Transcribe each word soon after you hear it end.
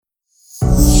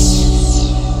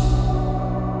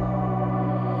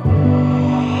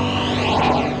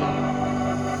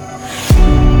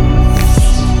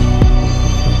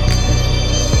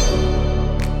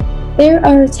There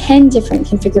are 10 different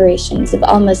configurations of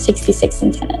ALMA's 66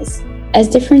 antennas, as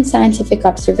different scientific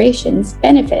observations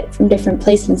benefit from different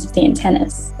placements of the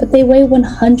antennas, but they weigh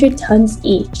 100 tons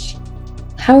each.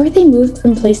 How are they moved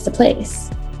from place to place?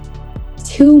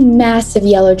 2 massive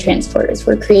yellow transporters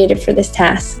were created for this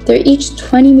task. They're each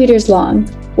 20 meters long,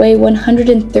 weigh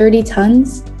 130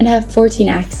 tons, and have 14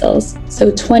 axles, so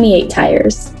 28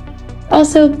 tires.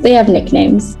 Also, they have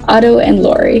nicknames, Otto and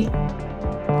Lore.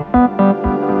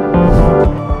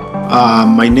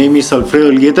 My name is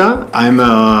Alfredo Elgueta. I'm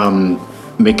a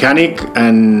mechanic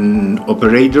and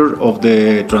operator of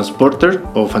the transporter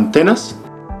of antennas.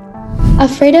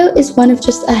 Alfredo is one of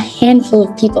just a handful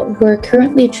of people who are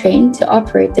currently trained to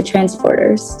operate the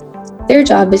transporters. Their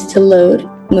job is to load,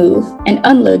 move, and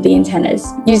unload the antennas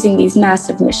using these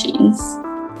massive machines.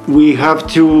 We have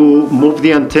to move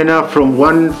the antenna from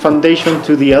one foundation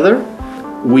to the other.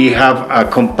 We have a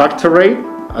compact array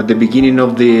at the beginning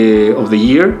of the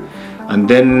year, and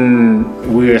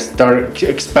then we start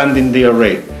expanding the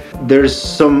array. There's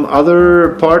some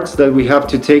other parts that we have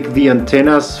to take the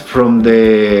antennas from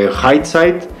the height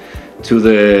side to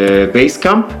the base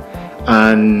camp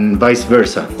and vice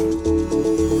versa.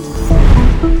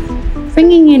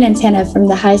 Bringing an antenna from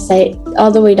the high site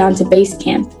all the way down to base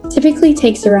camp typically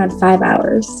takes around 5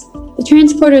 hours. The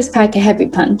transporters pack a heavy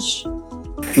punch.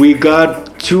 We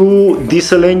got 2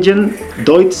 diesel engine,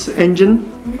 Deutz engine.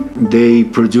 They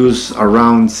produce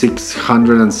around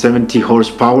 670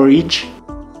 horsepower each.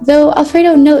 Though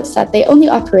Alfredo notes that they only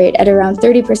operate at around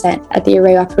 30% at the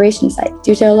array operation site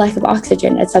due to a lack of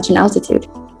oxygen at such an altitude.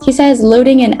 He says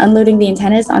loading and unloading the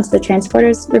antennas onto the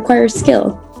transporters requires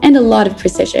skill and a lot of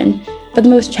precision, but the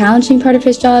most challenging part of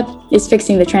his job is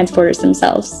fixing the transporters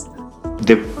themselves.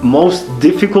 The most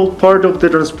difficult part of the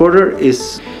transporter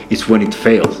is when it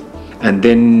fails. And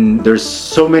then there's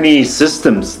so many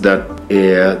systems that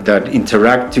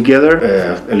interact together,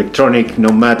 electronic,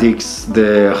 pneumatics,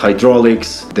 the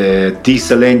hydraulics, the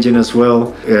diesel engine as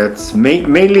well. It's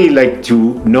mainly like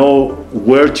to know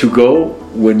where to go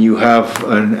when you have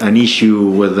an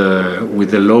issue with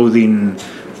the loading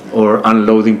or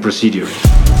unloading procedure.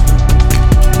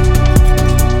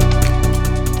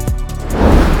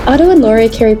 Otto and Lore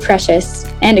carry precious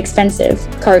and expensive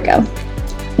cargo.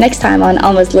 Next time on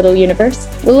Alma's Little Universe,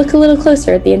 we'll look a little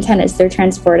closer at the antennas they're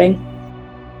transporting.